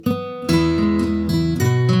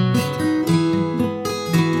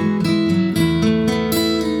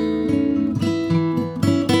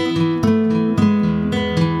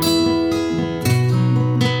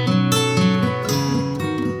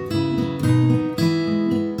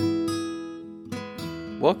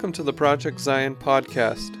Welcome to the Project Zion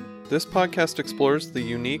podcast. This podcast explores the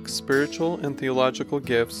unique spiritual and theological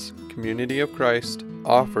gifts Community of Christ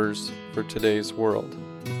offers for today's world.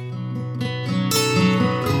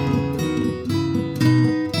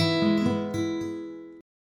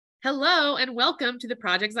 Hello and welcome to the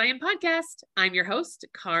Project Zion podcast. I'm your host,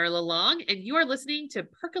 Carla Long, and you are listening to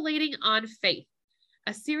Percolating on Faith,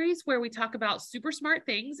 a series where we talk about super smart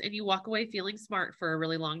things and you walk away feeling smart for a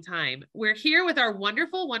really long time. We're here with our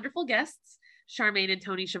wonderful, wonderful guests, Charmaine and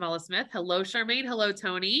Tony Chavala-Smith. Hello, Charmaine. Hello,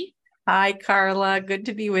 Tony. Hi, Carla. Good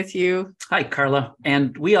to be with you. Hi, Carla.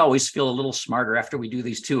 And we always feel a little smarter after we do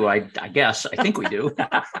these too. I guess. I think we do.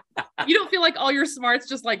 You don't feel like all your smarts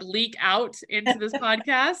just like leak out into this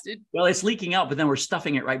podcast? Well, it's leaking out, but then we're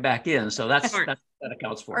stuffing it right back in. So that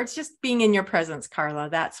accounts for it. Or it's just being in your presence, Carla.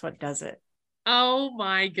 That's what does it. Oh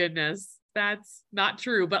my goodness. That's not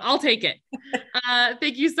true, but I'll take it.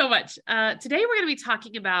 Thank you so much. Today we're going to be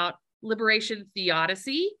talking about liberation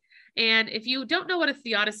theodicy. And if you don't know what a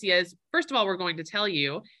theodicy is, first of all, we're going to tell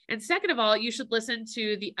you. And second of all, you should listen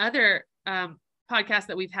to the other podcasts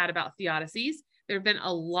that we've had about theodicies. There have been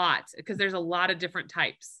a lot because there's a lot of different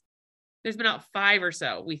types. There's been about 5 or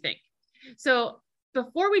so, we think. So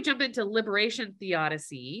before we jump into liberation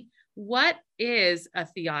theodicy, what is a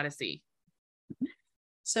theodicy?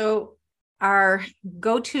 So our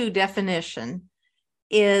go-to definition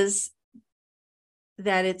is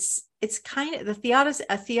that it's kind of a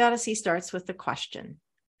theodicy starts with the question: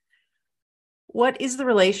 what is the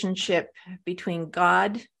relationship between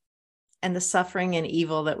God and the suffering and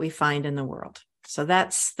evil that we find in the world? So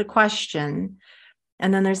that's the question.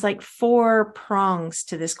 And then there's like 4 prongs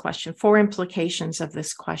to this question, 4 implications of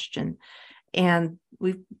this question. And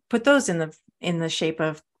we put those in the shape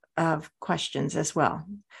of questions as well.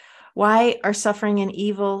 Why are suffering and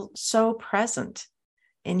evil so present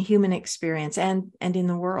in human experience and in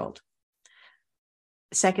the world?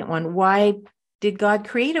 Second one, why did God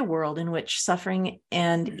create a world in which suffering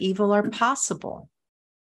and evil are possible?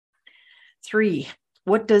 3,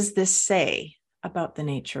 what does this say about the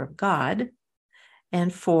nature of God?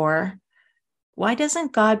 And 4, why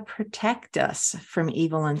doesn't God protect us from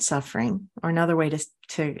evil and suffering? Or another way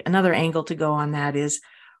to another angle to go on that is,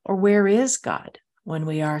 or where is God when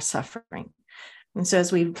we are suffering? And so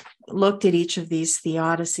as we looked at each of these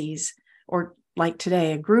theodicies, or like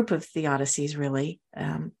today, a group of theodicies really,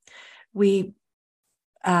 we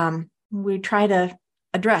try to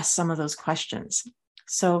address some of those questions.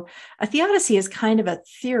 So a theodicy is kind of a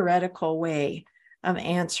theoretical way of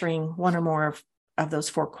answering one or more of those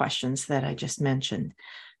 4 questions that I just mentioned.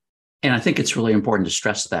 And I think it's really important to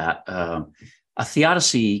stress that a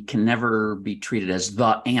theodicy can never be treated as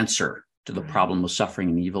the answer to the problem of suffering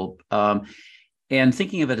and evil. And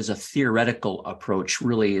thinking of it as a theoretical approach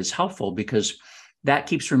really is helpful, because that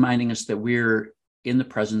keeps reminding us that we're in the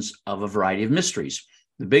presence of a variety of mysteries.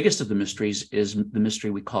 The biggest of the mysteries is the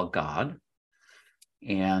mystery we call God,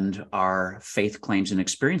 and our faith claims and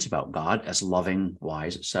experience about God as loving,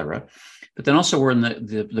 wise, etc. But then also we're in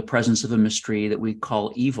the presence of a mystery that we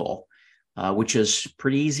call evil, which is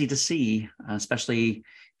pretty easy to see, especially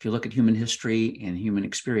if you look at human history and human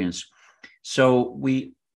experience. So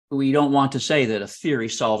we don't want to say that a theory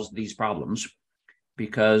solves these problems,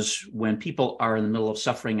 because when people are in the middle of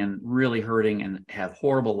suffering and really hurting and have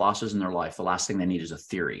horrible losses in their life, the last thing they need is a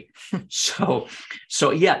theory. So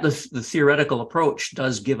yeah, the theoretical approach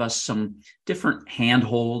does give us some different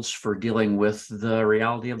handholds for dealing with the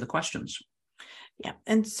reality of the questions. Yeah.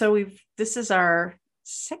 And so this is our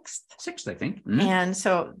sixth, I think. Mm-hmm. And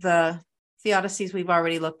so the theodicies we've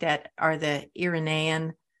already looked at are the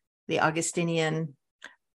Irenaean, the Augustinian,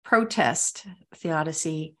 protest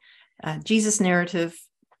theodicy, Jesus narrative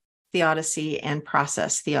theodicy, and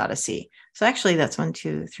process theodicy. So actually that's 1,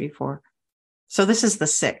 2, 3, 4. So this is the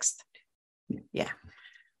 6th. Yeah.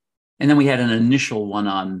 And then we had an initial one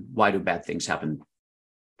on why do bad things happen.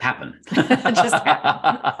 Just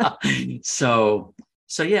happen. So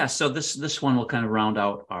this one will kind of round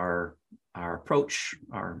out our approach,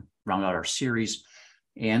 round out our series.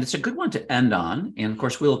 And it's a good one to end on. And of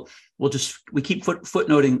course, we keep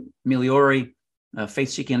footnoting Migliore,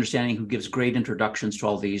 Faith-Seeking Understanding, who gives great introductions to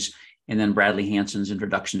all these, and then Bradley Hanson's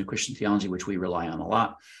Introduction to Christian Theology, which we rely on a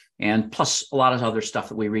lot, and plus a lot of other stuff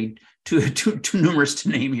that we read, too numerous to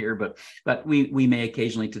name here, but we may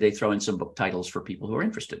occasionally today throw in some book titles for people who are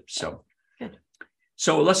interested. So good.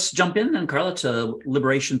 So let's jump in then, Carla, to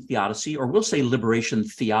liberation theodicy, or we'll say liberation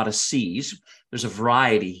theodicies. There's a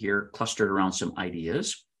variety here clustered around some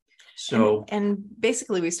ideas. So and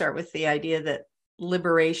basically we start with the idea that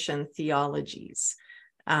liberation theologies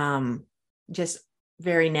just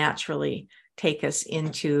very naturally take us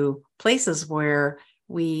into places where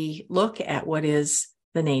we look at what is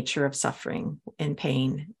the nature of suffering and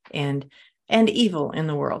pain and evil in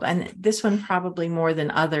the world. And this one, probably more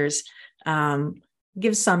than others,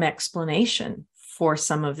 gives some explanation for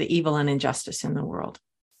some of the evil and injustice in the world.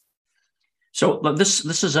 So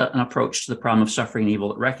this is an approach to the problem of suffering and evil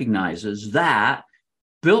that recognizes that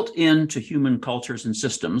built into human cultures and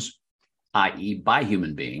systems, i.e. by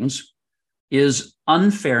human beings, is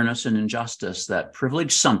unfairness and injustice that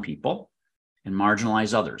privilege some people and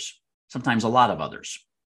marginalize others, sometimes a lot of others.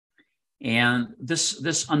 And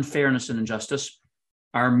this unfairness and injustice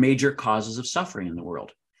are major causes of suffering in the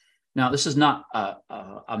world. Now, this is not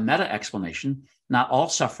a meta explanation. Not all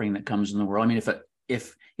suffering that comes in the world. I mean,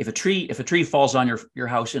 if a tree falls on your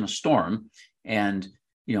house in a storm and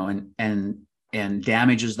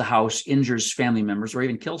damages the house, injures family members, or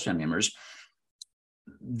even kills family members,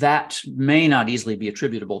 that may not easily be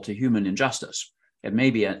attributable to human injustice. It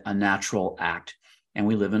may be a natural act, and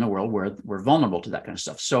we live in a world where we're vulnerable to that kind of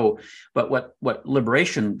stuff. So, but what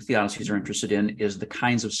liberation theodicies are interested in is the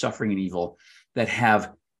kinds of suffering and evil that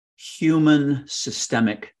have human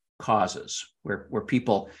systemic causes, where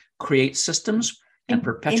people create systems and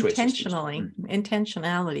perpetuate intentionally. Systems.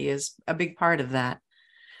 Intentionality is a big part of that.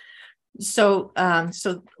 So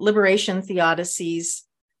liberation theodicies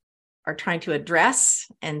are trying to address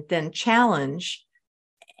and then challenge,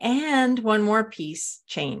 and one more piece,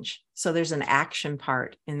 change. So there's an action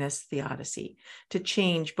part in this theodicy to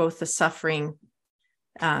change both the suffering,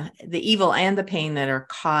 the evil and the pain that are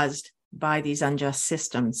caused by these unjust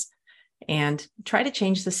systems, and try to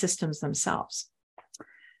change the systems themselves.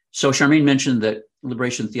 So Charmaine mentioned that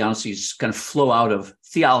liberation theodicies kind of flow out of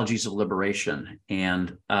theologies of liberation,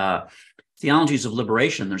 and theologies of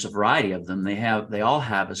liberation, there's a variety of them. They all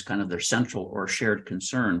have as kind of their central or shared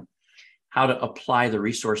concern how to apply the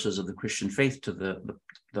resources of the Christian faith to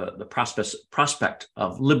the prospect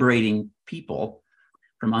of liberating people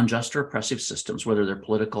from unjust or oppressive systems, whether they're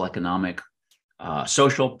political, economic,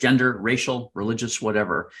 social, gender, racial, religious,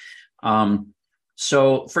 whatever.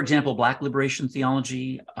 So, for example, Black liberation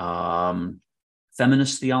theology,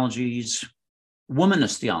 feminist theologies,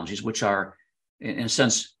 womanist theologies, which are, in a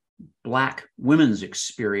sense, Black women's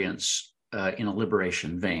experience in a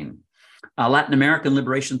liberation vein. Latin American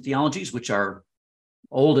liberation theologies, which are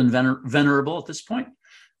old and venerable at this point.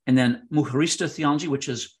 And then Mujerista theology, which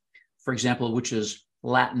is, for example,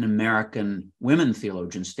 Latin American women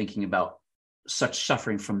theologians thinking about such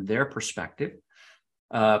suffering from their perspective.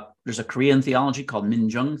 There's a Korean theology called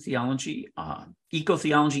Minjung theology,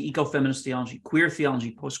 eco-theology, eco-feminist theology, queer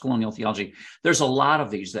theology, post-colonial theology. There's a lot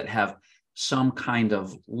of these that have some kind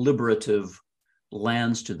of liberative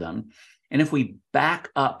lens to them. And if we back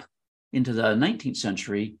up into the 19th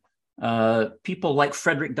century, people like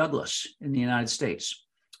Frederick Douglass in the United States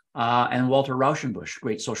and Walter Rauschenbusch,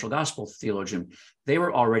 great social gospel theologian, they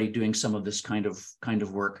were already doing some of this kind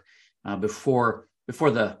of work before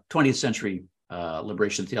the 20th century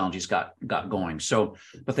liberation theologies got going. So,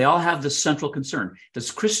 but they all have this central concern. Does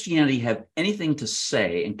Christianity have anything to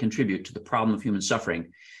say and contribute to the problem of human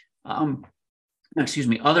suffering?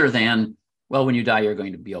 Other than, well, when you die, you're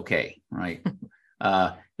going to be okay, right?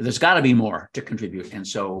 There's got to be more to contribute. And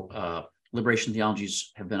so liberation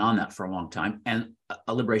theologies have been on that for a long time. And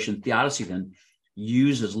a liberation theodicy then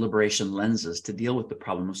uses liberation lenses to deal with the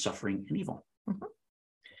problem of suffering and evil. Mm-hmm.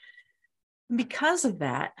 Because of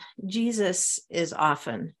that, Jesus is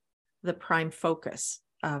often the prime focus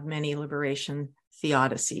of many liberation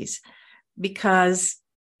theodicies, because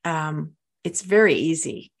it's very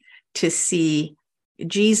easy to see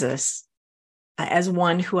Jesus as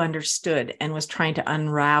one who understood and was trying to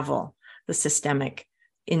unravel the systemic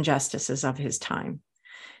injustices of his time.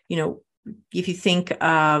 You know, if you think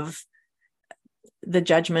of the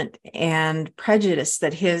judgment and prejudice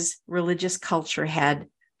that his religious culture had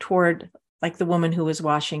toward, like, the woman who was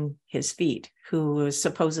washing his feet, who was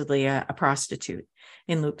supposedly a prostitute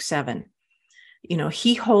in Luke 7. You know,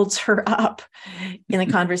 he holds her up in the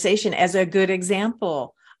conversation as a good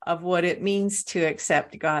example of what it means to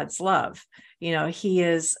accept God's love. You know, he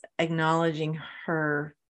is acknowledging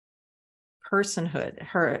her personhood,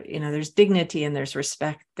 there's dignity and there's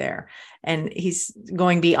respect there. And he's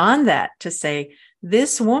going beyond that to say,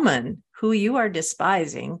 this woman who you are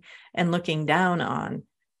despising and looking down on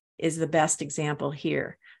is the best example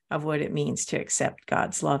here of what it means to accept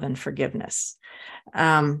God's love and forgiveness.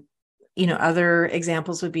 Other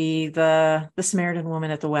examples would be the Samaritan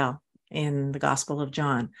woman at the well in the Gospel of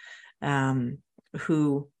John,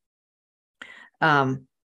 who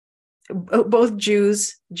both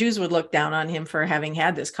Jews would look down on him for having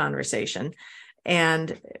had this conversation,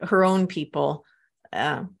 and her own people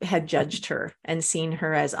had judged her and seen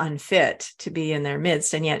her as unfit to be in their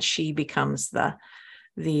midst, and yet she becomes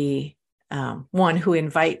the one who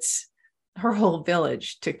invites her whole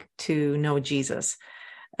village to know Jesus.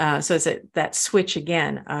 So it's that switch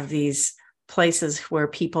again of these places where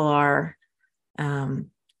people are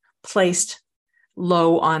placed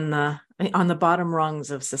low on the bottom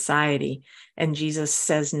rungs of society, and Jesus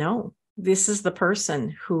says, no, this is the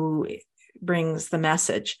person who brings the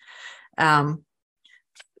message.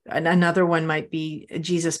 Another one might be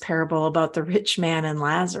Jesus' parable about the rich man and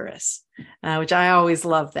Lazarus, which I always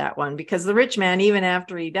love that one, because the rich man, even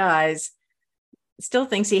after he dies, still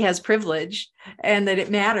thinks he has privilege and that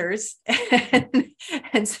it matters.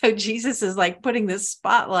 And so Jesus is like putting this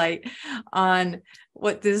spotlight on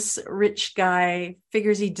what this rich guy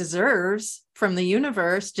figures he deserves from the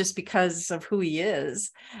universe just because of who he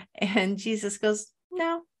is. And Jesus goes,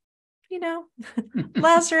 no,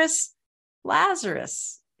 Lazarus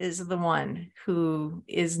is the one who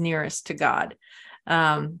is nearest to God,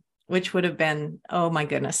 which would have been, oh my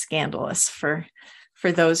goodness, scandalous for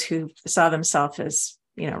those who saw themselves as,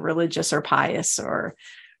 religious or pious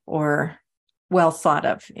or well thought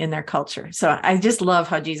of in their culture. So I just love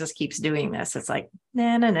how Jesus keeps doing this. It's like,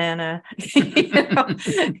 na.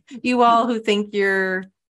 You all who think you're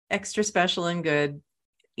extra special and good,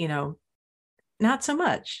 not so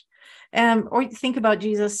much. Or think about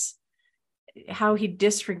Jesus, how he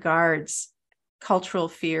disregards cultural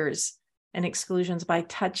fears and exclusions by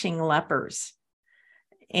touching lepers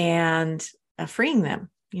and freeing them,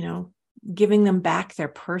 giving them back their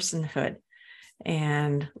personhood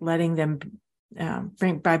and letting them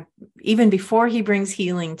even before he brings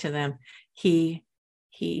healing to them, he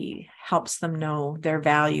helps them know their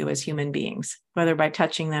value as human beings, whether by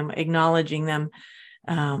touching them, acknowledging them,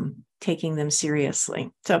 taking them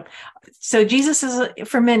seriously. So Jesus is,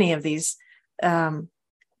 for many of these,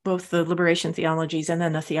 both the liberation theologies and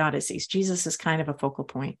then the theodicies, Jesus is kind of a focal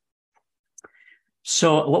point.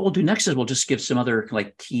 So what we'll do next is we'll just give some other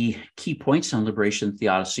key points on liberation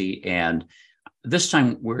theodicy, and this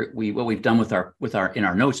time what we've done with our in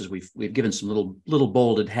our notes is we've given some little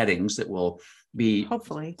bolded headings that will be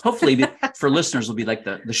hopefully for listeners will be like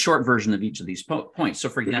the short version of each of these points. So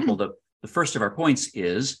for example, the first of our points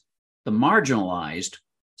is the marginalized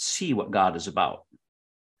see what God is about.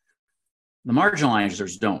 The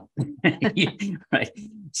marginalizers don't. Right.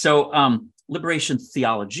 So liberation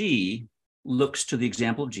theology looks to the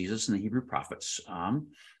example of Jesus and the Hebrew prophets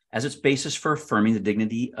as its basis for affirming the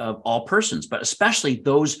dignity of all persons, but especially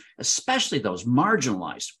those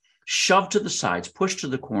marginalized, shoved to the sides, pushed to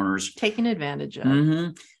the corners, taken advantage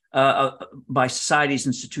of by societies,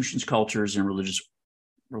 institutions, cultures, and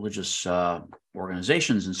religious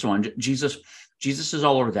organizations, and so on. Jesus is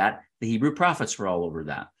all over that. The Hebrew prophets were all over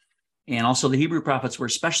that, and also the Hebrew prophets were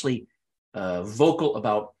especially vocal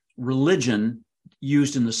about religion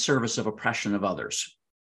used in the service of oppression of others.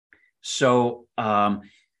 So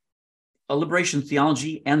a liberation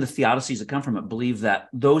theology and the theodicies that come from it believe that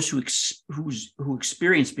those who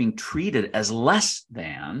experience being treated as less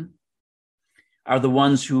than are the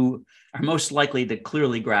ones who are most likely to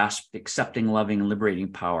clearly grasp the accepting, loving, and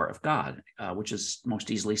liberating power of God, which is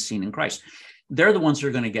most easily seen in Christ. They're the ones who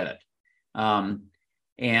are going to get it.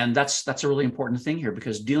 And that's a really important thing here,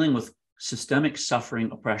 because dealing with systemic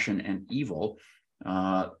suffering, oppression, and evil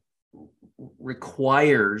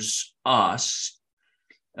requires us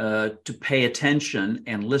to pay attention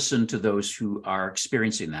and listen to those who are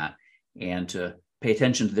experiencing that, and to pay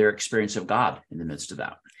attention to their experience of God in the midst of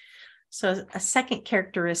that. So a second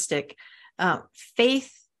characteristic,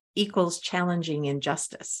 faith equals challenging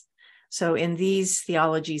injustice. So in these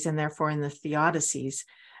theologies, and therefore in the theodicies,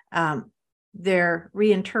 they're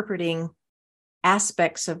reinterpreting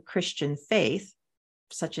aspects of Christian faith,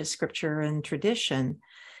 such as scripture and tradition,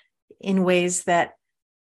 in ways that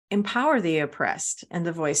empower the oppressed and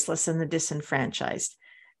the voiceless and the disenfranchised,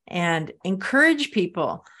 and encourage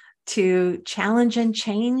people to challenge and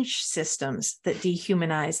change systems that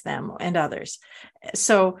dehumanize them and others.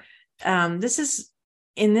 So this is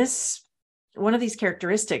one of these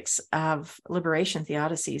characteristics of liberation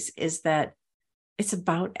theodicies is that it's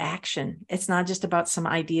about action. It's not just about some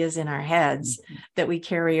ideas in our heads that we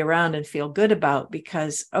carry around and feel good about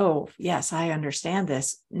because, oh, yes, I understand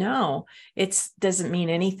this. No, it doesn't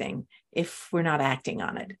mean anything if we're not acting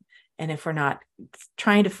on it. And if we're not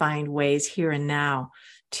trying to find ways here and now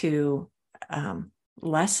to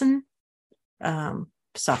lessen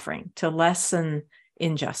suffering, to lessen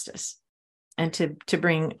injustice, and to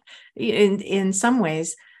bring, in some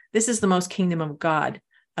ways, this is the most kingdom of God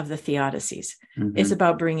of the Theodicies. Mhm. It's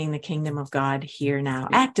about bringing the kingdom of God here now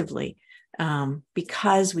actively,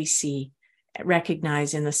 because we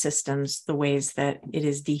recognize in the systems the ways that it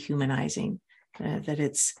is dehumanizing, that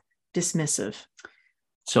it's dismissive.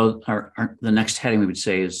 So the next heading we would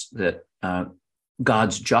say is that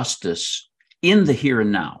God's justice in the here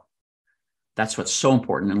and now. That's what's so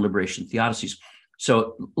important in liberation theodicies.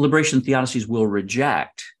 So liberation theodicies will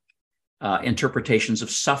reject interpretations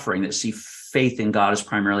of suffering that see faith in God as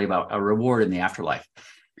primarily about a reward in the afterlife.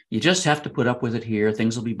 You just have to put up with it here.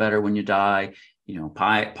 Things will be better when you die.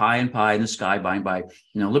 Pie and pie in the sky by and by.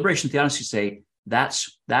 Liberation theodicies say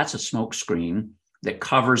that's a smokescreen that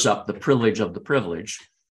covers up the privilege of the privilege.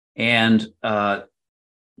 And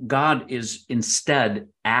God is instead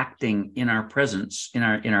acting in our presence, in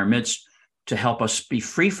our midst, to help us be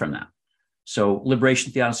free from that. So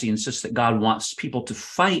liberation theodicy insists that God wants people to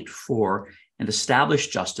fight for and establish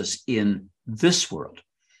justice in this world.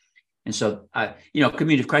 And so,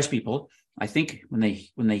 Community of Christ people, I think when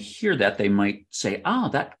they hear that, they might say, that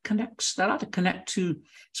ought to connect to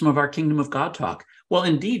some of our Kingdom of God talk. Well,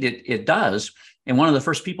 indeed, it does. And one of the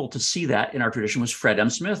first people to see that in our tradition was Fred M.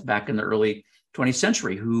 Smith back in the early 20th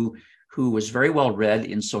century, who was very well read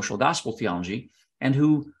in social gospel theology, and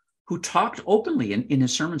who talked openly in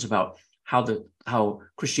his sermons about how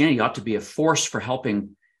Christianity ought to be a force for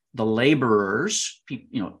helping the laborers,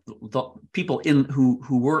 the people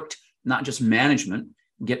who worked not just management,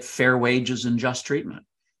 get fair wages and just treatment.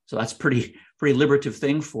 So that's pretty liberative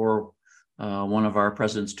thing for one of our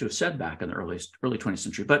presidents to have said back in the early 20th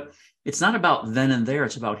century. But it's not about then and there;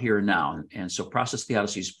 it's about here and now. And so process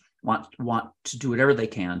theodicies want to do whatever they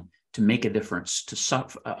can to make a difference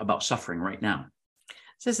about suffering right now.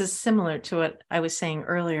 So this is similar to what I was saying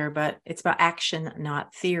earlier, but it's about action,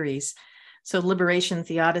 not theories. So liberation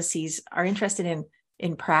theodicies are interested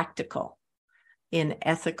in practical, in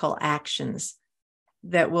ethical actions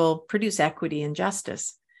that will produce equity and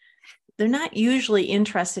justice. They're not usually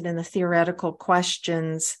interested in the theoretical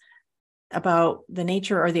questions about the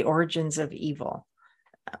nature or the origins of evil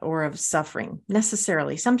or of suffering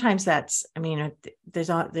necessarily. Sometimes there's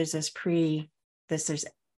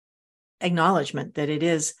acknowledgement that it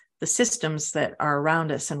is the systems that are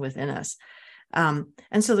around us and within us. And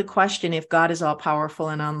so the question, if God is all powerful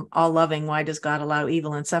and all loving, why does God allow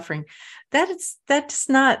evil and suffering? That's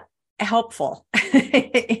not helpful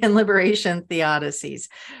in liberation theodicies,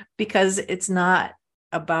 because it's not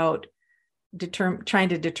about trying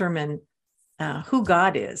to determine who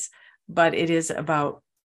God is, but it is about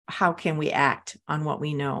how can we act on what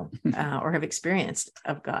we know or have experienced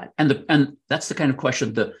of God. And that's the kind of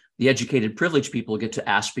question the educated, privileged people get to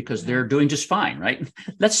ask, because they're doing just fine, right?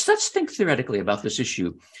 Let's think theoretically about this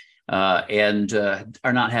issue, and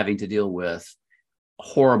are not having to deal with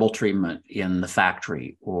horrible treatment in the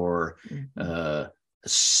factory or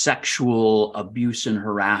sexual abuse and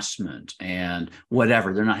harassment and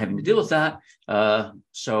whatever. They're not having to deal with that.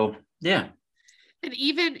 So yeah. And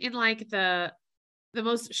even in like the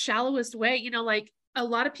most shallowest way, like a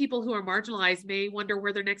lot of people who are marginalized may wonder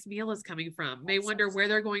where their next meal is coming from, may wonder where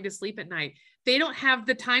they're going to sleep at night. They don't have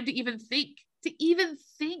the time to even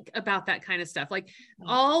think about that kind of stuff. Like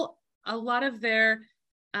a lot of their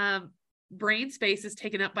brain space is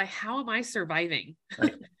taken up by how am I surviving?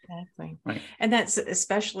 Right. Exactly. Right. And that's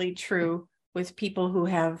especially true with people who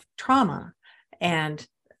have trauma and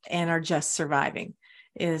are just surviving,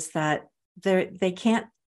 is that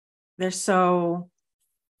they're so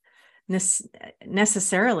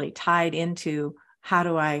necessarily tied into, how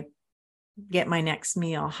do I get my next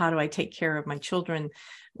meal? How do I take care of my children?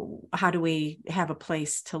 How do we have a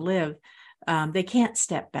place to live? They can't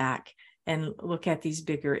step back and look at these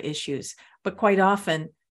bigger issues, but quite often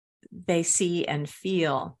they see and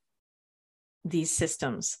feel these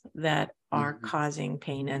systems that are causing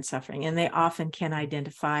pain and suffering, and they often can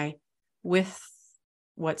identify with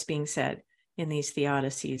what's being said in these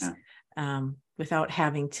theodicies, without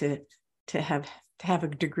having to have a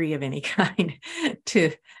degree of any kind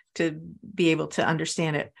to be able to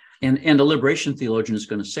understand it. And a liberation theologian is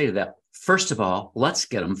going to say that, first of all, let's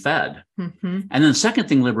get them fed. Mm-hmm. And then the second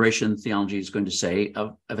thing liberation theology is going to say,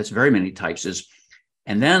 of its very many types, is,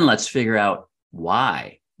 and then let's figure out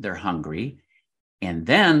why they're hungry. And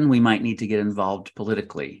then we might need to get involved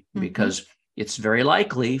politically, because it's very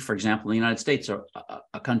likely, for example, in the United States,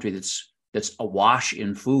 a country that's awash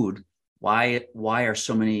in food. Why are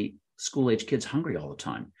so many school-age kids hungry all the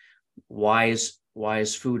time? Why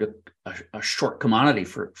is food a short commodity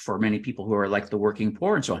for many people who are like the working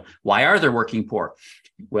poor and so on? Why are there working poor?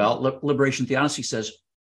 Well, liberation theodicy says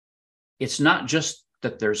it's not just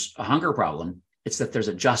that there's a hunger problem, it's that there's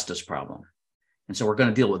a justice problem. And so we're going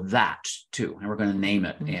to deal with that too. And we're going to name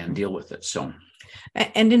it and deal with it. So,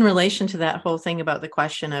 and in relation to that whole thing about the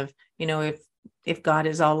question of, if God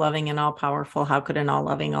is all loving and all powerful, how could an all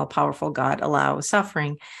loving, all powerful God allow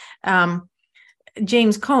suffering?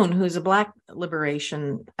 James Cone, who's a Black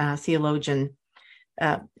liberation theologian,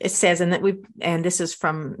 it says, and this is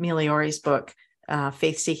from Migliori's book,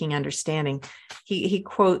 Faith Seeking Understanding.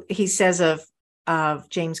 He says of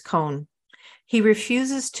James Cone, he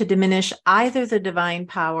refuses to diminish either the divine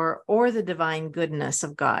power or the divine goodness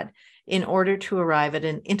of God in order to arrive at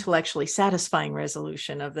an intellectually satisfying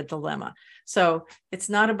resolution of the dilemma. So it's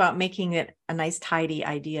not about making it a nice, tidy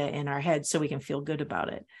idea in our head so we can feel good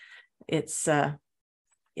about it. It's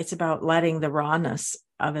about letting the rawness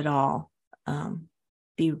of it all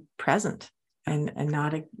be present and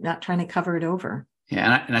not trying to cover it over.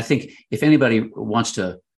 Yeah, and I think if anybody wants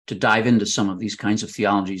to dive into some of these kinds of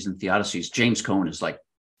theologies and theodicies, James Cone is like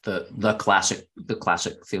the classic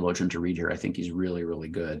theologian to read here. I think he's really, really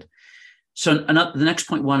good. So the next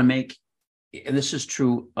point we want to make, and this is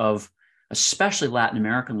true of especially Latin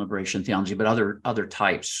American liberation theology, but other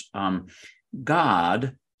types,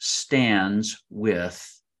 God stands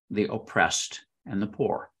with the oppressed and the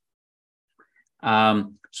poor.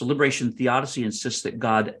 So liberation theodicy insists that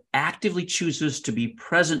God actively chooses to be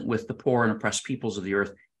present with the poor and oppressed peoples of the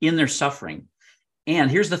earth in their suffering. And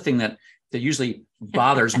here's the thing that usually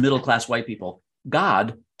bothers middle-class white people: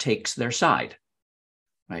 God takes their side.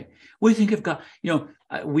 Right? We think of God,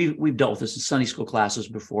 we've dealt with this in Sunday school classes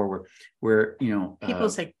before where people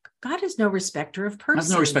say God is no respecter of persons.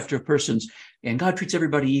 God is no respecter of persons, and God treats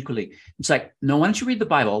everybody equally. It's like, no, why don't you read the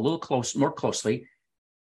Bible a little more closely?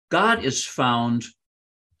 God is found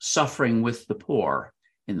suffering with the poor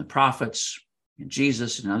in the prophets, in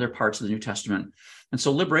Jesus, and other parts of the New Testament. And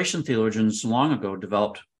so liberation theologians long ago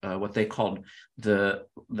developed what they called the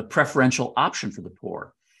preferential option for the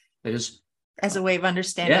poor. That is, as a way of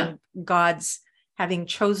understanding God's having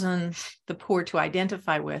chosen the poor to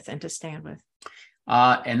identify with and to stand with.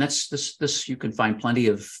 And that's this you can find plenty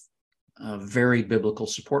of very biblical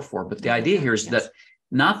support for. But the idea here is that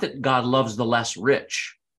not that God loves the less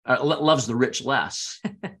rich, loves the rich less.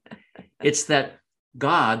 It's that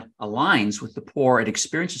God aligns with the poor and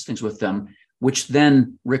experiences things with them, which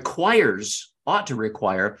then ought to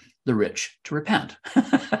require the rich to repent.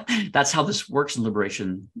 That's how this works in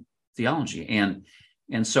liberation theology.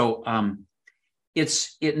 And so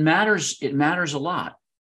it matters a lot.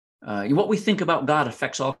 What we think about God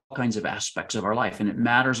affects all kinds of aspects of our life, and it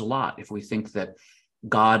matters a lot if we think that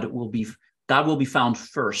God will be found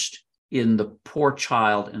first in the poor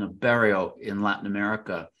child in a barrio in Latin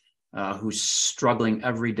America who's struggling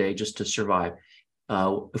every day just to survive.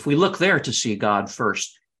 If we look there to see God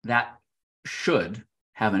first, that should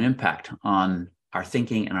have an impact on our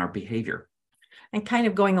thinking and our behavior. And kind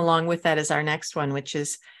of going along with that is our next one, which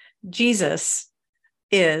is Jesus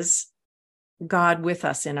is God with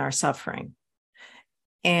us in our suffering.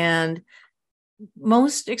 And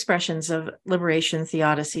most expressions of liberation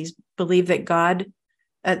theodicies believe that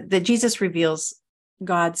that Jesus reveals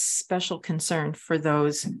God's special concern for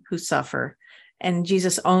those who suffer. And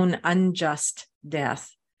Jesus' own unjust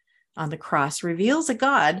death on the cross reveals a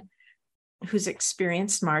God who's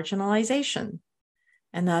experienced marginalization,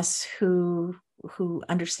 and thus who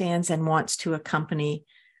understands and wants to accompany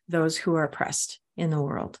those who are oppressed in the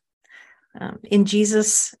world. In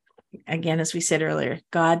Jesus, again, as we said earlier,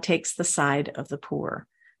 God takes the side of the poor,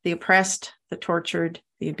 the oppressed, the tortured,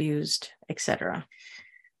 the abused, etc.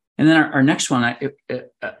 And then our next one,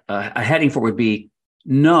 a heading for would be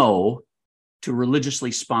no to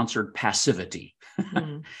religiously sponsored passivity,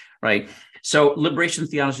 right? So liberation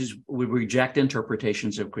theologies would reject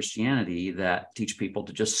interpretations of Christianity that teach people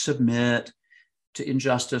to just submit to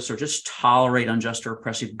injustice or just tolerate unjust or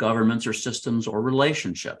oppressive governments or systems or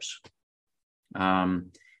relationships.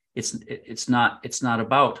 It's not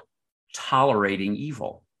about tolerating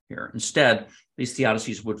evil here. Instead, these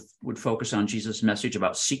theodicies would focus on Jesus' message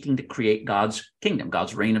about seeking to create God's kingdom,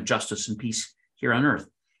 God's reign of justice and peace here on earth.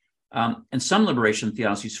 And some liberation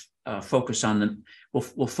theodicies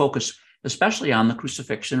will focus especially on the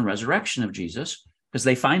crucifixion and resurrection of Jesus, because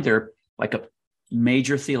they find they're like a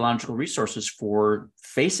major theological resources for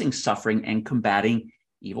facing suffering and combating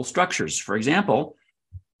evil structures. For example,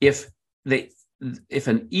 if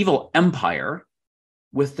an evil empire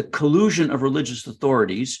with the collusion of religious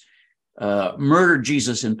authorities murdered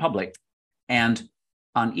Jesus in public, and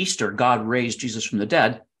on Easter, God raised Jesus from the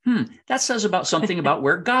dead, that says something about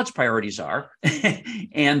where God's priorities are.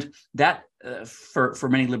 And that, for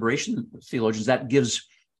many liberation theologians, that gives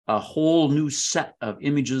a whole new set of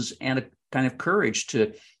images and a kind of courage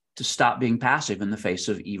to to stop being passive in the face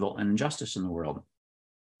of evil and injustice in the world.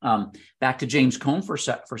 Back to James Cone for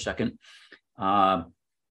a second.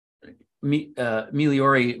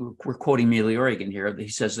 Migliore, we're quoting Migliore again here. He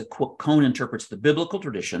says that Cone interprets the biblical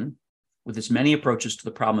tradition with its many approaches to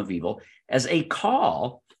the problem of evil as a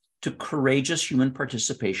call to courageous human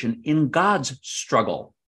participation in God's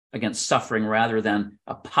struggle against suffering rather than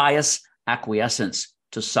a pious acquiescence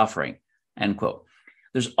to suffering, end quote.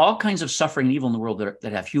 There's all kinds of suffering and evil in the world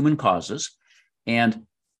that have human causes, and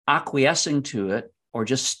acquiescing to it or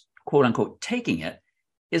just quote unquote taking it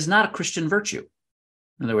is not a Christian virtue.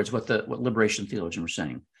 In other words, what liberation theologians were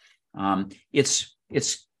saying.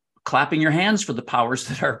 It's clapping your hands for the powers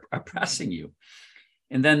that are oppressing you.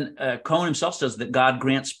 And then Cone himself says that God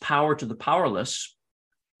grants power to the powerless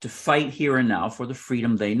to fight here and now for the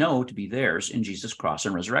freedom they know to be theirs in Jesus' cross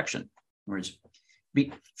and resurrection. In other words,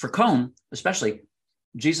 for Cone, especially,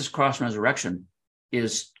 Jesus' cross and resurrection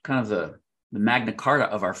is kind of the Magna Carta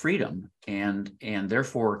of our freedom, and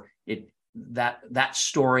therefore that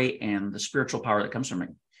story and the spiritual power that comes from it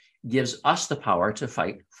gives us the power to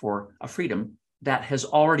fight for a freedom that has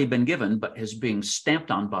already been given, but is being stamped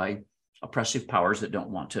on by oppressive powers that don't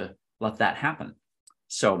want to let that happen.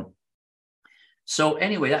 So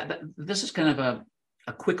anyway, this is kind of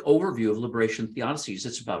a quick overview of liberation theodicies.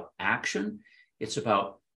 It's about action. It's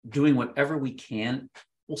about doing whatever we can,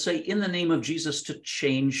 we'll say, in the name of Jesus, to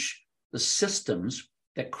change the systems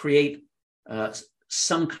that create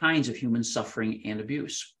some kinds of human suffering and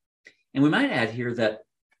abuse. And we might add here that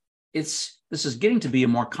this is getting to be a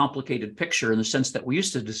more complicated picture in the sense that we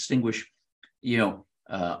used to distinguish,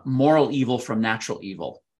 moral evil from natural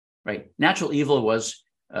evil, right? Natural evil was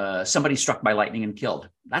somebody struck by lightning and killed.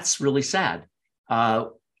 That's really sad.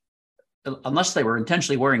 Unless they were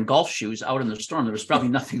intentionally wearing golf shoes out in the storm, there was probably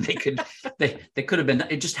nothing they could have been.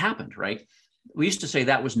 It just happened, right? We used to say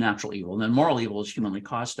that was natural evil, and then moral evil is humanly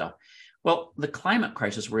caused stuff. Well, the climate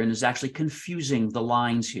crisis we're in is actually confusing the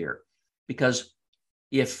lines here, because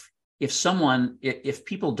if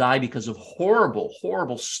people die because of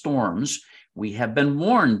horrible storms, we have been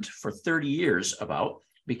warned for 30 years about,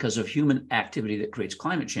 because of human activity that creates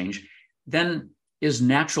climate change, then is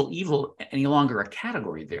natural evil any longer a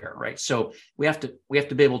category there, right? So we have to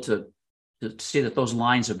be able to say that those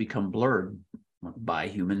lines have become blurred by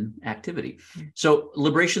human activity. So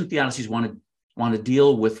liberation theodicies want to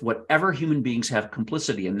deal with whatever human beings have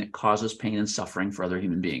complicity in that causes pain and suffering for other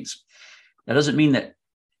human beings. That doesn't mean that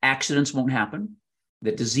accidents won't happen,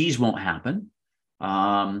 that disease won't happen,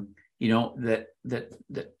 that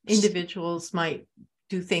individuals might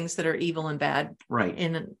do things that are evil and bad, right,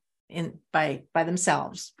 by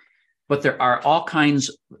themselves. But there are all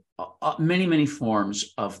kinds, many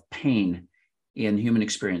forms of pain in human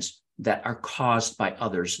experience that are caused by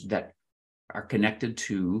others, that are connected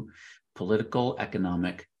to political,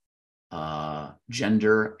 economic,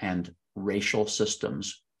 gender, and racial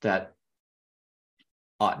systems that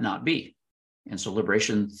ought not be. And so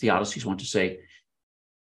liberation theodicies want to say,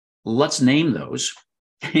 let's name those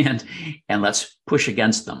and let's push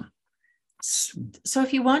against them. So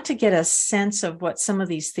if you want to get a sense of what some of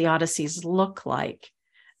these theodicies look like,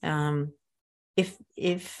 if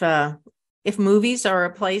movies are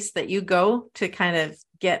a place that you go to kind of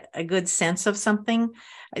get a good sense of something,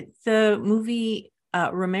 the movie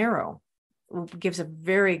Romero gives a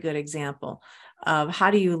very good example of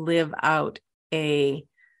how do you live out a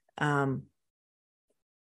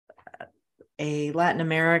Latin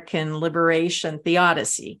American liberation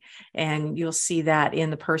theodicy, and you'll see that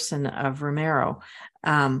in the person of Romero.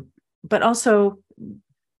 But also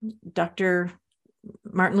Dr.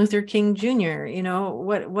 Martin Luther King Jr.,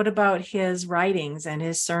 what about his writings and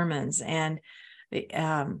his sermons, and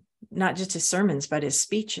not just his sermons, but his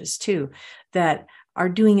speeches too, that are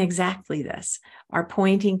doing exactly this, are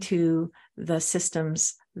pointing to the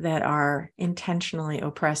systems that are intentionally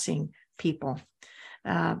oppressing people.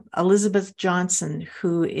 Elizabeth Johnson,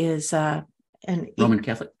 who is Roman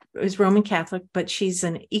Catholic, but she's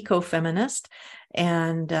an ecofeminist,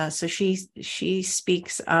 and so she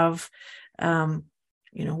speaks of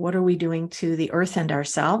what are we doing to the earth and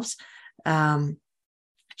ourselves.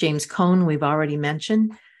 James Cone, we've already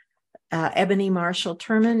mentioned. Ebony Marshall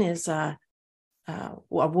Turman is a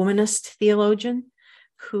womanist theologian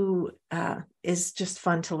who is just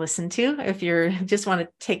fun to listen to if you just want to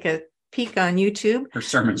take a peek on YouTube. Her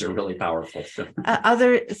sermons are really powerful.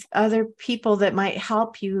 Other people that might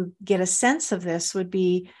help you get a sense of this would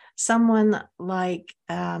be someone like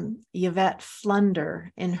Yvette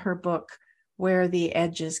Flunder in her book Where the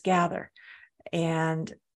Edges Gather,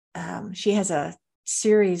 and she has a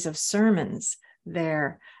series of sermons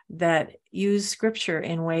there that use scripture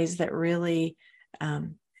in ways that really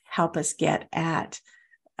help us get at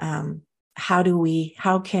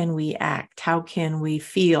how can we act, how can we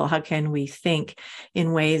feel, how can we think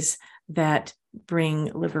in ways that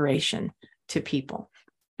bring liberation to people.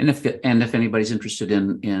 And if anybody's interested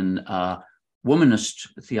in womanist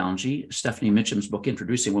theology, Stephanie Mitchum's book,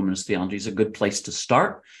 Introducing Womanist Theology, is a good place to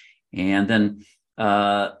start. And then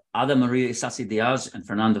Ada Maria Isasi Diaz and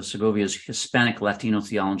Fernando Segovia's Hispanic Latino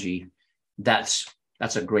Theology, that's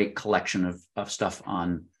a great collection of stuff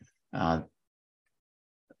on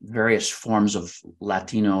various forms of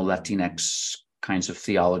Latino, Latinx kinds of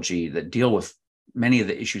theology that deal with many of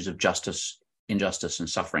the issues of justice, injustice, and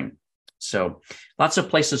suffering. So lots of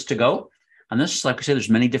places to go on this. Like I say, there's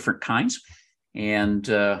many different kinds. And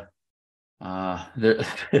you're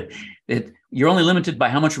only limited by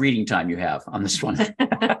how much reading time you have on this one.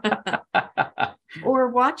 Or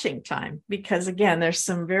watching time, because again, there's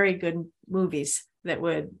some very good movies that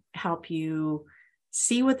would help you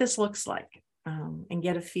see what this looks like and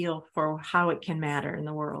get a feel for how it can matter in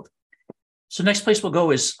the world. So next place we'll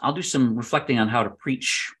go is I'll do some reflecting on how to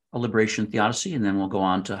preach a liberation theodicy, and then we'll go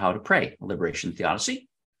on to how to pray a liberation theodicy.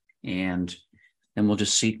 And then we'll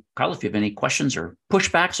just see, Carl, if you have any questions or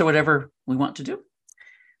pushbacks or whatever we want to do.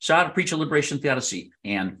 So how to preach a liberation theodicy.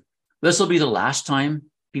 And this will be the last time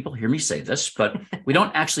people hear me say this, but we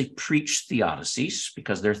don't actually preach theodicies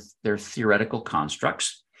because they're theoretical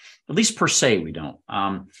constructs. At least per se, we don't.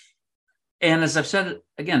 And as I've said,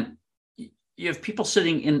 again, you have people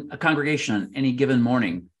sitting in a congregation on any given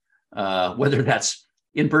morning, whether that's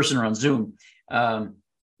in person or on Zoom,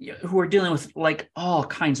 who are dealing with like all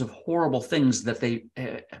kinds of horrible things that they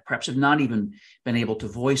perhaps have not even been able to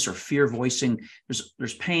voice or fear voicing.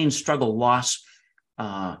 There's pain, struggle, loss,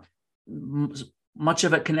 much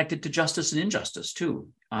of it connected to justice and injustice too.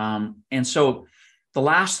 And so the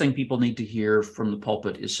last thing people need to hear from the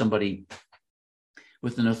pulpit is somebody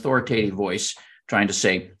with an authoritative voice trying to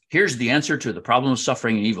say, here's the answer to the problem of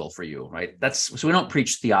suffering and evil for you, right? So we don't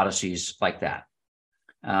preach theodicies like that.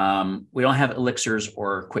 We don't have elixirs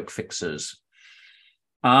or quick fixes.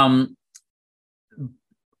 A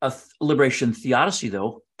liberation theodicy,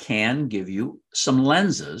 though, can give you some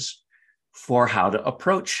lenses for how to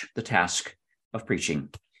approach the task of preaching.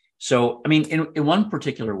 So, I mean, in one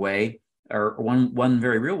particular way, or one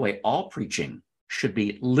very real way, all preaching should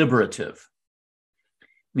be liberative,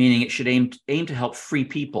 meaning it should aim to help free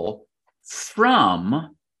people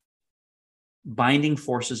from binding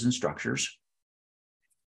forces and structures.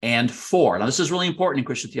 And for, now this is really important in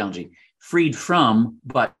Christian theology, freed from,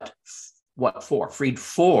 but what for? Freed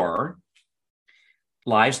for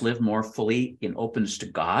lives lived more fully in openness to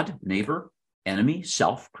God, neighbor, enemy,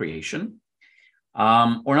 self, creation.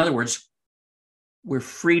 Or in other words, we're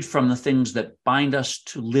freed from the things that bind us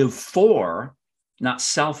to live for, not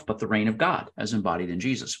self, but the reign of God as embodied in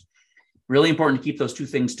Jesus. Really important to keep those two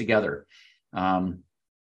things together.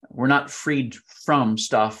 We're not freed from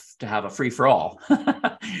stuff to have a free for all,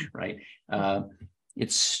 right?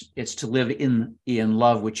 It's to live in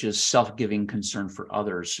love, which is self-giving concern for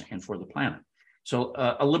others and for the planet. So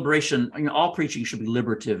a liberation, all preaching should be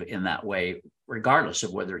liberative in that way, regardless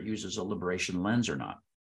of whether it uses a liberation lens or not.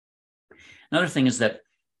 Another thing is that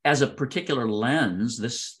as a particular lens,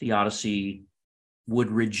 this theodicy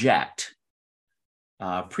would reject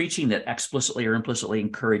preaching that explicitly or implicitly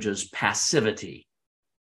encourages passivity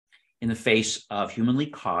in the face of humanly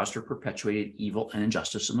caused or perpetuated evil and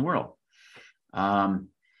injustice in the world.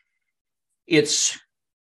 It's,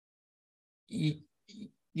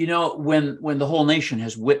 when the whole nation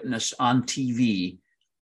has witnessed on TV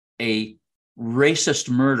a racist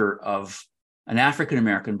murder of an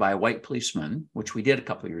African-American by a white policeman, which we did a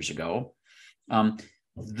couple of years ago,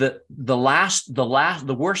 the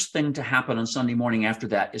worst thing to happen on Sunday morning after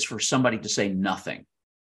that is for somebody to say nothing,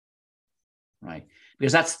 right?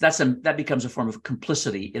 Because that becomes a form of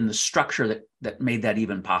complicity in the structure that made that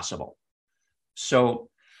even possible. So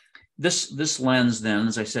this lens, then,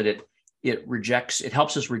 as I said, it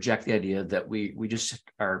helps us reject the idea that we just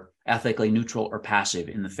are ethically neutral or passive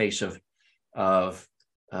in the face of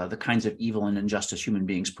the kinds of evil and injustice human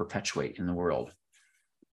beings perpetuate in the world.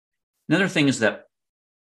 Another thing is that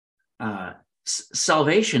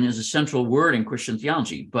salvation is a central word in Christian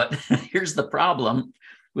theology, but here's the problem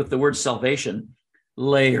with the word salvation.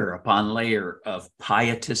 Layer upon layer of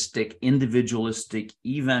pietistic, individualistic,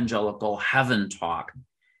 evangelical heaven talk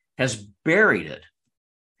has buried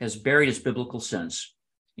its biblical sense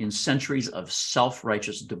in centuries of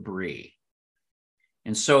self-righteous debris.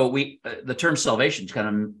 And so the term salvation kind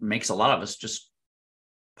of makes a lot of us just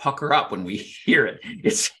pucker up when we hear it.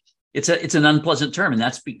 it's an unpleasant term, and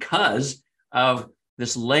that's because of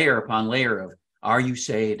this layer upon layer of, are you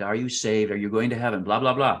saved? Are you saved? Are you going to heaven? Blah,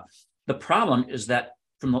 blah, blah. The problem is that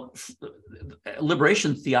from the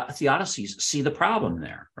liberation theodicies see the problem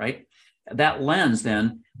there, right? That lens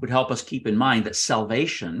then would help us keep in mind that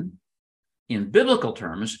salvation, in biblical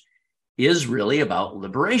terms, is really about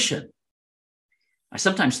liberation. I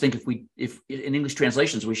sometimes think if in English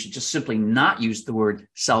translations, we should just simply not use the word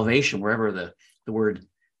salvation wherever the word,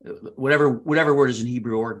 whatever word is in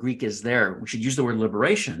Hebrew or Greek is there. We should use the word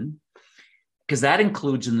liberation, because that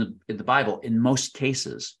includes in the Bible, in most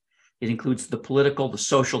cases, it includes the political, the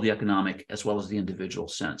social, the economic, as well as the individual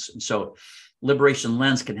sense. And so liberation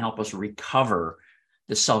lens can help us recover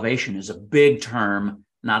that salvation is a big term,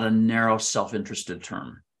 not a narrow, self-interested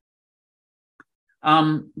term.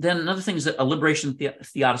 Then another thing is that a liberation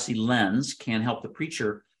theodicy lens can help the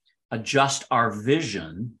preacher adjust our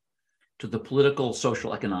vision to the political,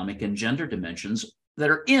 social, economic, and gender dimensions that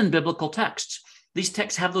are in biblical texts. These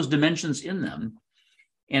texts have those dimensions in them.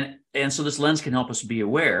 And so this lens can help us be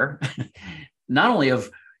aware, not only of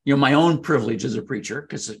my own privilege as a preacher,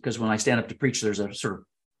 because when I stand up to preach, there's a sort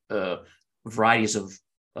of varieties of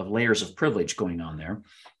layers of privilege going on there,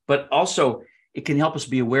 but also it can help us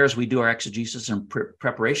be aware as we do our exegesis and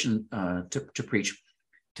preparation to preach,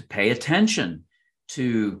 to pay attention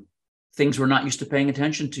to things we're not used to paying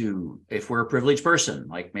attention to if we're a privileged person,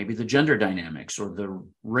 like maybe the gender dynamics or the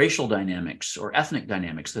racial dynamics or ethnic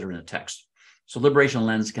dynamics that are in the text. So liberation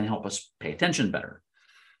lens can help us pay attention better.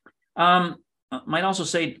 Might also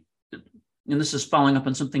say, and this is following up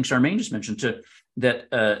on something Charmaine just mentioned, that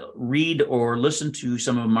read or listen to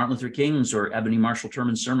some of Martin Luther King's or Ebony Marshall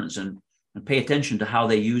Terman's sermons and pay attention to how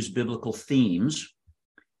they use biblical themes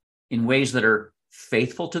in ways that are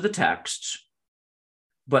faithful to the texts,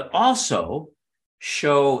 but also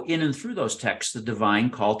show in and through those texts the divine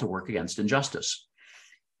call to work against injustice.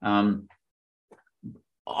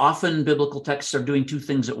 Often biblical texts are doing two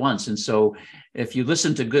things at once. And so if you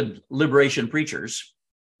listen to good liberation preachers,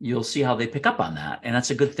 you'll see how they pick up on that. And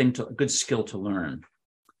that's a good thing, a good skill to learn.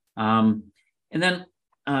 And then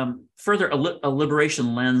further, a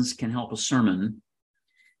liberation lens can help a sermon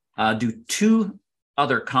do two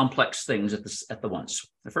other complex things at the once.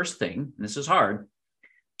 The first thing, and this is hard,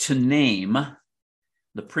 to name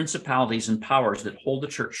the principalities and powers that hold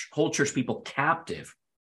church people captive.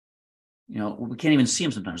 We can't even see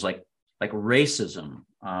them sometimes, like racism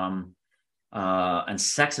and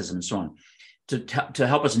sexism and so on. To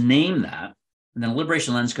help us name that, and then a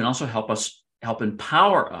liberation lens can also help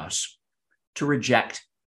empower us to reject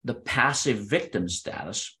the passive victim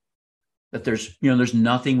status, that there's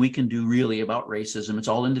nothing we can do really about racism. It's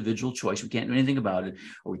all individual choice. We can't do anything about it,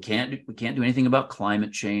 or we can't do anything about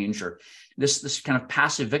climate change, or this kind of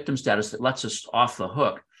passive victim status that lets us off the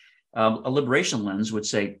hook. A liberation lens would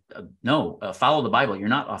say, no, follow the Bible. You're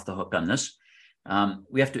not off the hook on this.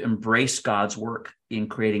 We have to embrace God's work in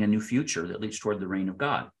creating a new future that leads toward the reign of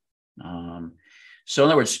God. So in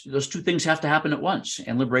other words, those two things have to happen at once,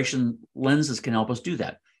 and liberation lenses can help us do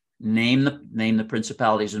that. Name the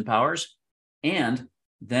principalities and powers, and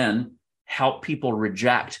then help people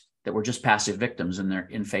reject that we're just passive victims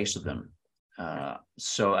in face of them.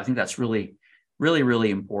 So I think that's really, really,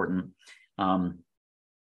 really important.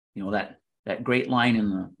 That great line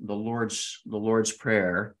in the Lord's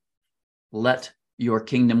Prayer, "Let your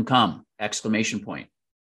kingdom come!" !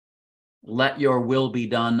 Let your will be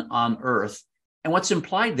done on earth. And what's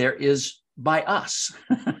implied there is by us,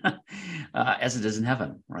 as it is in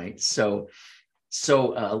heaven, right? So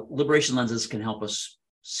liberation lenses can help us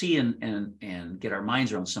see and get our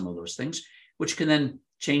minds around some of those things, which can then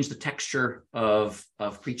change the texture of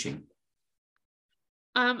preaching.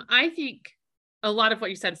 I think a lot of what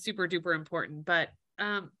you said is super duper important, but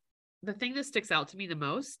the thing that sticks out to me the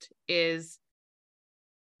most is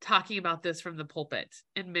talking about this from the pulpit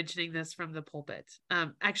and mentioning this from the pulpit.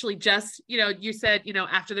 Actually, just, you said,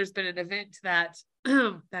 after there's been an event that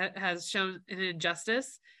that has shown an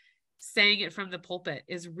injustice, saying it from the pulpit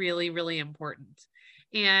is really, really important.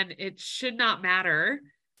 And it should not matter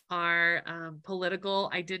our political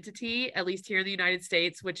identity, at least here in the United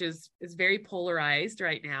States, which is very polarized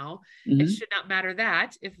right now. Mm-hmm. It should not matter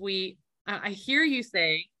that if we, I hear you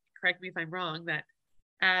say, correct me if I'm wrong, that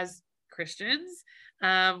as Christians,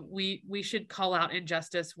 we should call out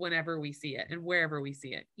injustice whenever we see it and wherever we see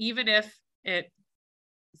it, even if it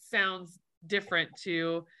sounds different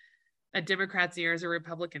to a Democrat's ears or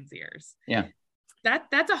Republican's ears. Yeah.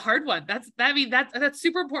 That's a hard one. That's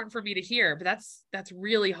super important for me to hear, but that's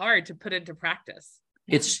really hard to put into practice.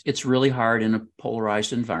 It's really hard in a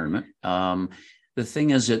polarized environment. The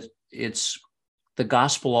thing is, it's the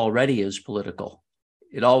gospel already is political.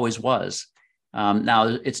 It always was. Now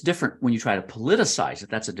it's different when you try to politicize it.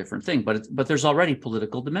 That's a different thing. But there's already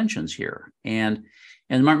political dimensions here. And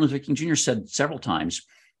Martin Luther King Jr. said several times,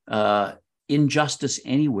 injustice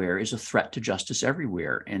anywhere is a threat to justice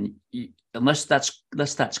everywhere. And unless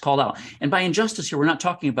that's called out. And by injustice here, we're not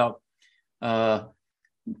talking about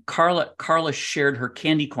Carla shared her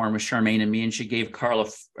candy corn with Charmaine and me, and she gave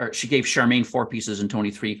Charmaine 4 pieces and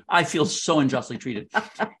Tony 3. I feel so unjustly treated.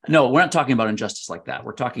 No, we're not talking about injustice like that.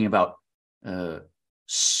 We're talking about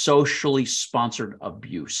socially sponsored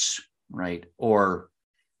abuse, right? Or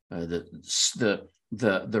the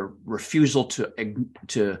refusal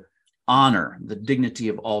to honor the dignity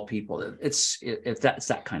of all people. It's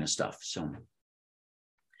that kind of stuff.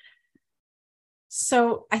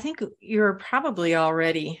 So I think you're probably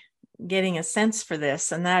already getting a sense for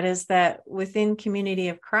this, and that is that within Community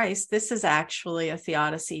of Christ, this is actually a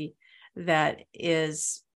theodicy that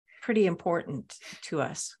is pretty important to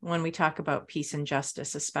us when we talk about peace and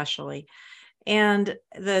justice, especially. And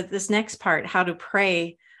this next part, how to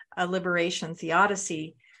pray a liberation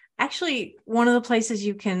theodicy, actually, one of the places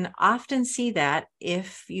you can often see that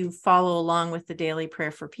if you follow along with the daily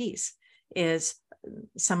prayer for peace is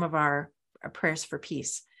some of our prayers for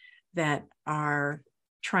peace that are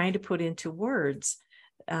trying to put into words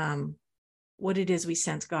what it is we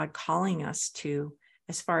sense God calling us to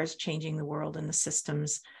as far as changing the world and the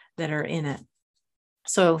systems that are in it.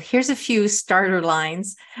 So here's a few starter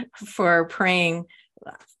lines for praying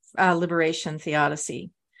liberation theodicy.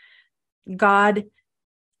 God,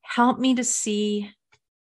 help me to see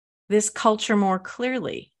this culture more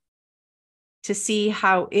clearly, to see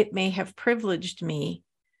how it may have privileged me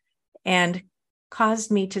and caused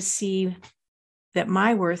me to see that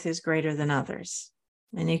my worth is greater than others.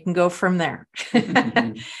 And you can go from there.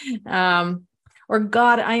 Or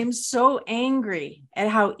God, I am so angry at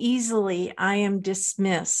how easily I am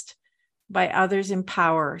dismissed by others in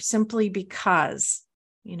power simply because,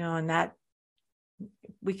 and that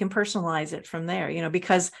we can personalize it from there,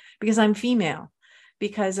 because I'm female,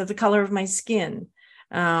 because of the color of my skin,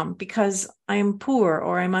 because I'm poor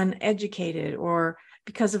or I'm uneducated, or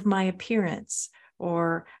because of my appearance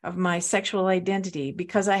or of my sexual identity,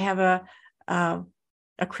 because I have a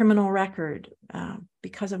criminal record,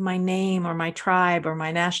 because of my name or my tribe or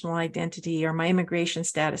my national identity or my immigration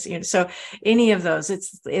status. So any of those,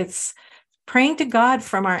 it's praying to God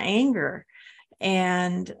from our anger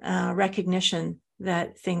and recognition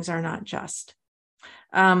that things are not just.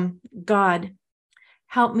 God,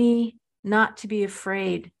 help me not to be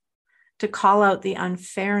afraid to call out the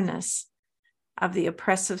unfairness of the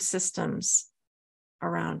oppressive systems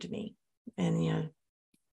around me, and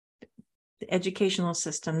the educational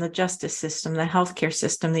system, the justice system, the healthcare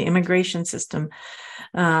system, the immigration system,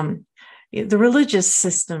 the religious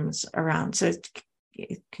systems around. So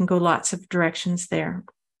it can go lots of directions there.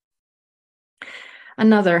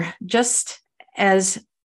 Another, just as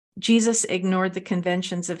Jesus ignored the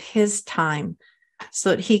conventions of his time so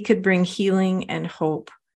that he could bring healing and hope,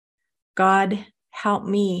 God, help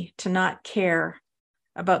me to not care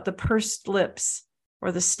about the pursed lips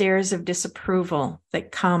or the stares of disapproval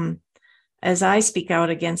that come as I speak out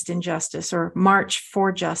against injustice or march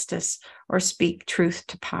for justice or speak truth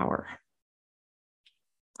to power.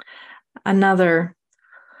 Another,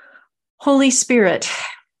 Holy Spirit,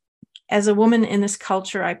 as a woman in this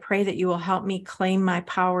culture, I pray that you will help me claim my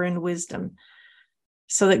power and wisdom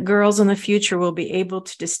so that girls in the future will be able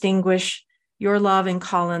to distinguish your love and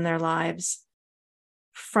call in their lives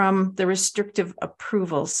from the restrictive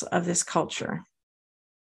approvals of this culture.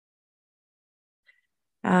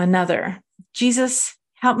 Another, Jesus,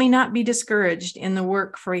 help me not be discouraged in the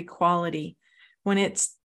work for equality when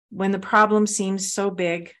the problem seems so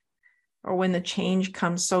big, or when the change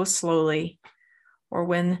comes so slowly, or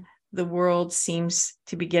when the world seems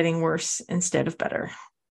to be getting worse instead of better.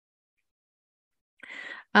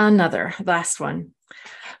 Another, last one,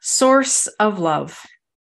 source of love.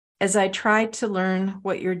 As I try to learn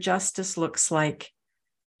what your justice looks like,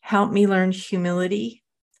 help me learn humility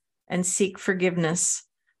and seek forgiveness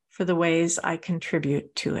for the ways I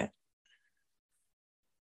contribute to it.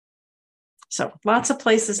 So lots of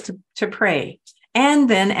places to pray and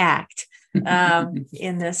then act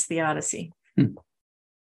in this theodicy.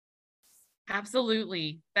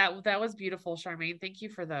 Absolutely. That was beautiful, Charmaine. Thank you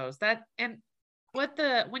for those.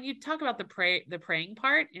 When you talk about the praying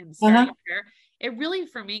part and starting a prayer, it really,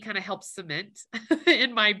 for me, kind of helps cement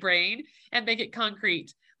in my brain and make it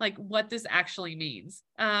concrete, like what this actually means.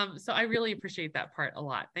 So I really appreciate that part a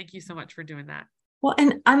lot. Thank you so much for doing that. Well,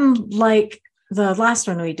 and unlike the last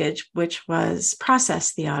one we did, which was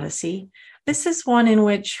process theodicy, this is one in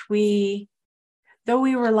which though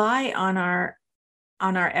we rely on our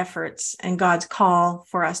efforts and God's call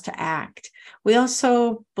for us to act, we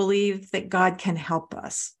also believe that God can help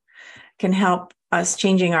us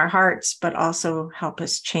changing our hearts, but also help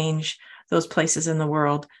us change those places in the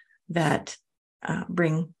world that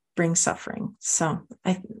bring suffering. So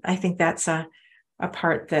I think that's a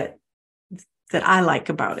part that I like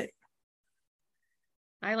about it.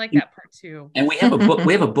 I like that part too. And we have a book.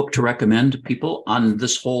 We have a book to recommend to people on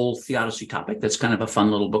this whole theodicy topic. That's kind of a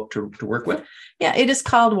fun little book to work with. Yeah, it is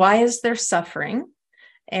called "Why Is There Suffering?"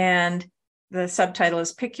 and the subtitle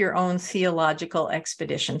is "Pick Your Own Theological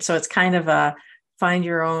Expedition." So it's kind of a find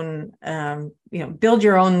your own, build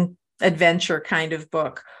your own adventure kind of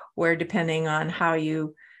book, where depending on how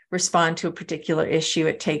you respond to a particular issue,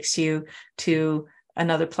 it takes you to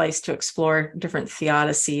another place to explore different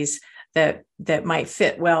theodicies that might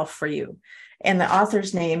fit well for you. And the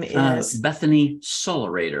author's name is Bethany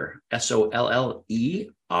Solerator, Sollereder.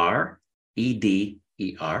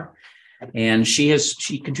 And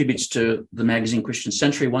she contributes to the magazine Christian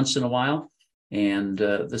Century once in a while. And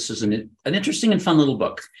this is an interesting and fun little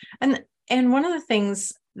book. And one of the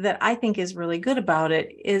things that I think is really good about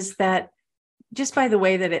it is that just by the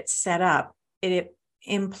way that it's set up, it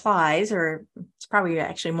implies, or it's probably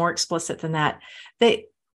actually more explicit than that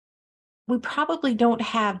we probably don't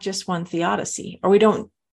have just one theodicy, or we don't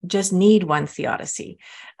just need one theodicy,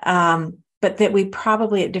 but that we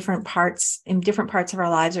probably in different parts of our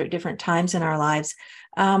lives, or at different times in our lives,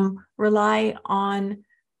 rely on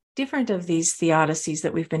different of these theodicies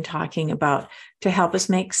that we've been talking about to help us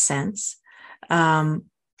make sense of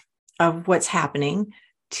what's happening,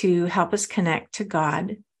 to help us connect to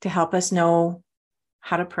God, to help us know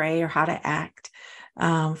how to pray or how to act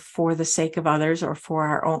for the sake of others, or for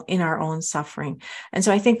our own suffering. And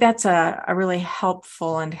so I think that's a really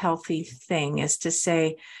helpful and healthy thing, is to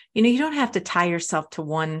say, you don't have to tie yourself to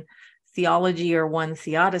one theology or one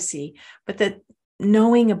theodicy, but that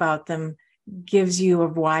knowing about them gives you a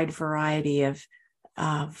wide variety of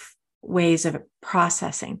ways of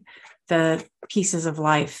processing the pieces of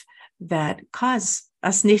life that cause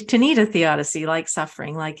us to need a theodicy, like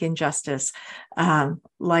suffering, like injustice,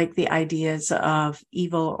 like the ideas of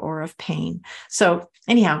evil or of pain. So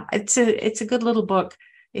anyhow, it's a good little book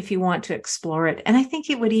if you want to explore it. And I think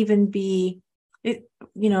it would even be,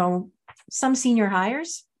 some senior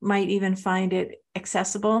hires might even find it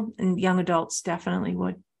accessible, and young adults definitely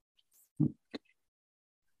would.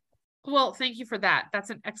 Well, thank you for that. That's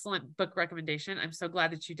an excellent book recommendation. I'm so glad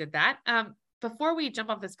that you did that. Before we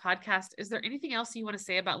jump off this podcast, is there anything else you want to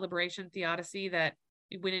say about liberation theodicy that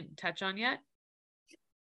we didn't touch on yet?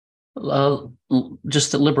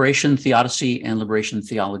 Just that liberation theodicy and liberation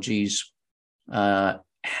theologies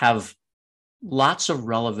have lots of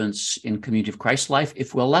relevance in Community of Christ life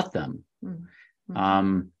if we'll let them.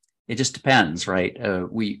 Mm-hmm. It just depends, right?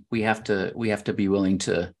 We have to be willing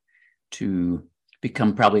to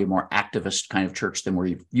become probably a more activist kind of church than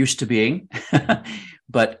we're used to being,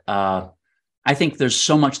 but I think there's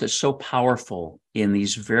so much that's so powerful in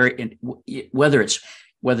these whether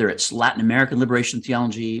it's Latin American liberation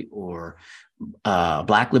theology, or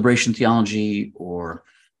Black liberation theology, or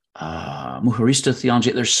Mujerista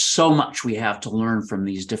theology. There's so much we have to learn from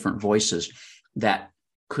these different voices that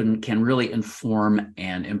can really inform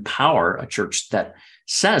and empower a church that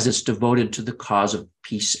says it's devoted to the cause of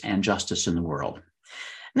peace and justice in the world.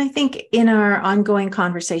 And I think in our ongoing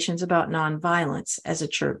conversations about nonviolence as a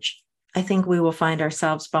church, I think we will find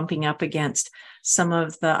ourselves bumping up against some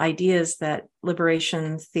of the ideas that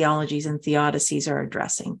liberation theologies and theodicies are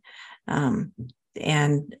addressing.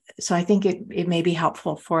 And so I think it may be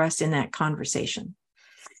helpful for us in that conversation.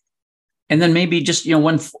 And then maybe just,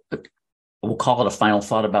 we'll call it a final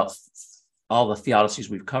thought about all the theodicies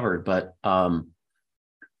we've covered, but all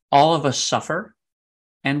of us suffer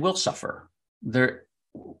and will suffer.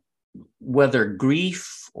 Whether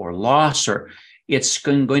grief or loss, or it's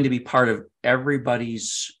going to be part of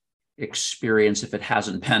everybody's experience. If it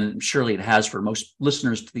hasn't been, surely it has for most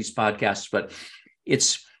listeners to these podcasts, but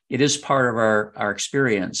it is part of our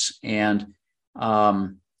experience. And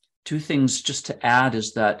two things just to add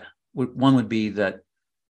is that one would be that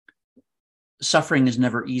suffering is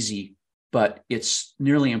never easy, but it's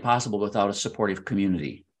nearly impossible without a supportive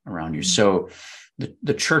community around you. So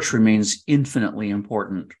the church remains infinitely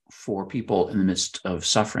important for people in the midst of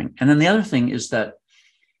suffering. And then the other thing is that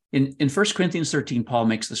in 1 Corinthians 13, Paul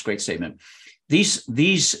makes this great statement. These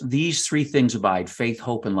three things abide: faith,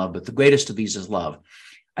 hope, and love, but the greatest of these is love.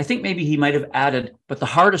 I think maybe he might have added, but the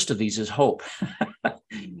hardest of these is hope.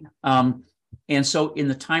 And so in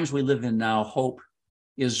the times we live in now, hope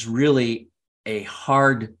is really a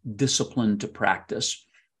hard discipline to practice.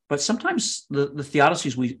 But sometimes the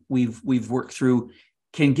theodicies we've worked through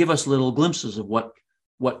can give us little glimpses of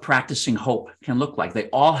what practicing hope can look like. They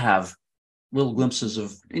all have little glimpses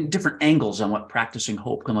of in different angles on what practicing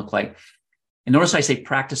hope can look like. And notice I say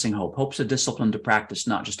practicing hope. Hope's a discipline to practice,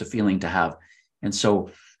 not just a feeling to have. And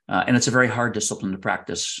so, and it's a very hard discipline to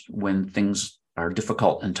practice when things are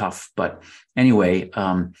difficult and tough. But anyway,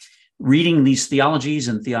 reading these theologies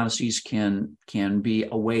and theodicies can be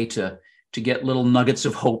a way to get little nuggets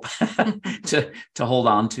of hope to hold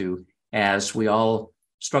on to as we all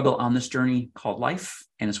struggle on this journey called life,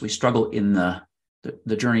 and as we struggle in the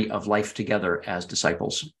journey of life together as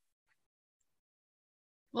disciples.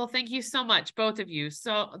 Well, thank you so much, both of you.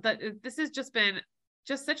 So this has just been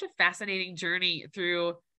such a fascinating journey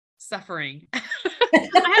through suffering.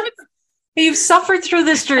 You've suffered through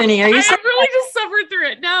this journey. Are you? I really just suffered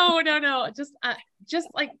through it. No. Just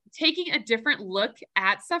like taking a different look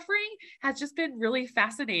at suffering has just been really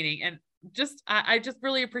fascinating, and I just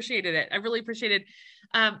really appreciated it. I really appreciated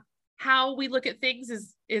how we look at things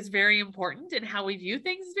is very important, and how we view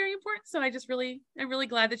things is very important. So I'm really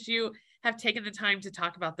glad that you have taken the time to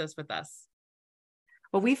talk about this with us.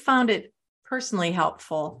 Well, we found it personally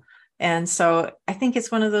helpful. And so I think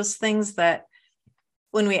it's one of those things that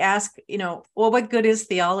when we ask, well, what good is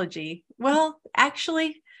theology? Well,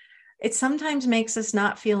 actually, it sometimes makes us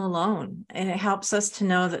not feel alone. And it helps us to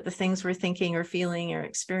know that the things we're thinking or feeling or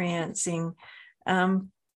experiencing,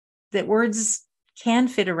 that words can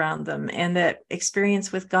fit around them, and that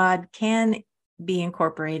experience with God can be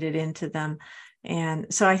incorporated into them.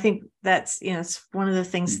 And so I think that's, it's one of the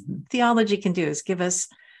things theology can do, is give us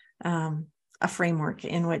a framework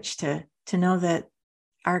in which to know that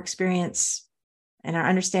our experience and our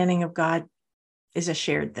understanding of God is a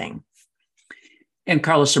shared thing. And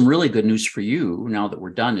Carlos, some really good news for you now that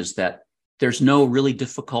we're done is that there's no really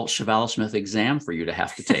difficult Cheval-Smith exam for you to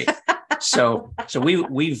have to take. So so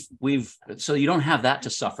you don't have that to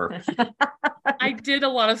suffer. I did a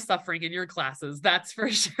lot of suffering in your classes, that's for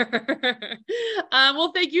sure.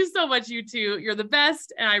 Well, thank you so much, you two. You're the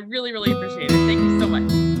best, and I really, really appreciate it. Thank you so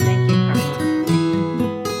much. Thank you, Carla.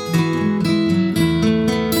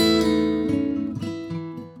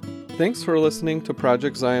 Thanks for listening to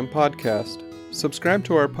Project Zion Podcast. Subscribe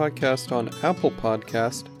to our podcast on Apple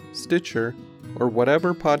Podcast, Stitcher, or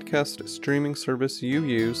whatever podcast streaming service you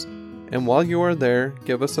use. And while you are there,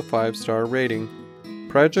 give us a 5-star rating.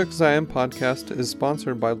 Project Zion Podcast is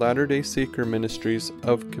sponsored by Latter-day Seeker Ministries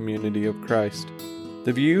of Community of Christ.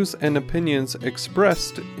 The views and opinions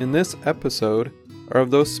expressed in this episode are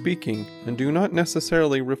of those speaking and do not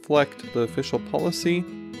necessarily reflect the official policy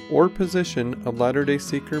or position of Latter-day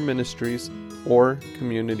Seeker Ministries or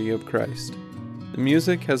Community of Christ. The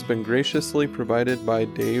music has been graciously provided by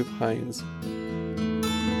Dave Hines.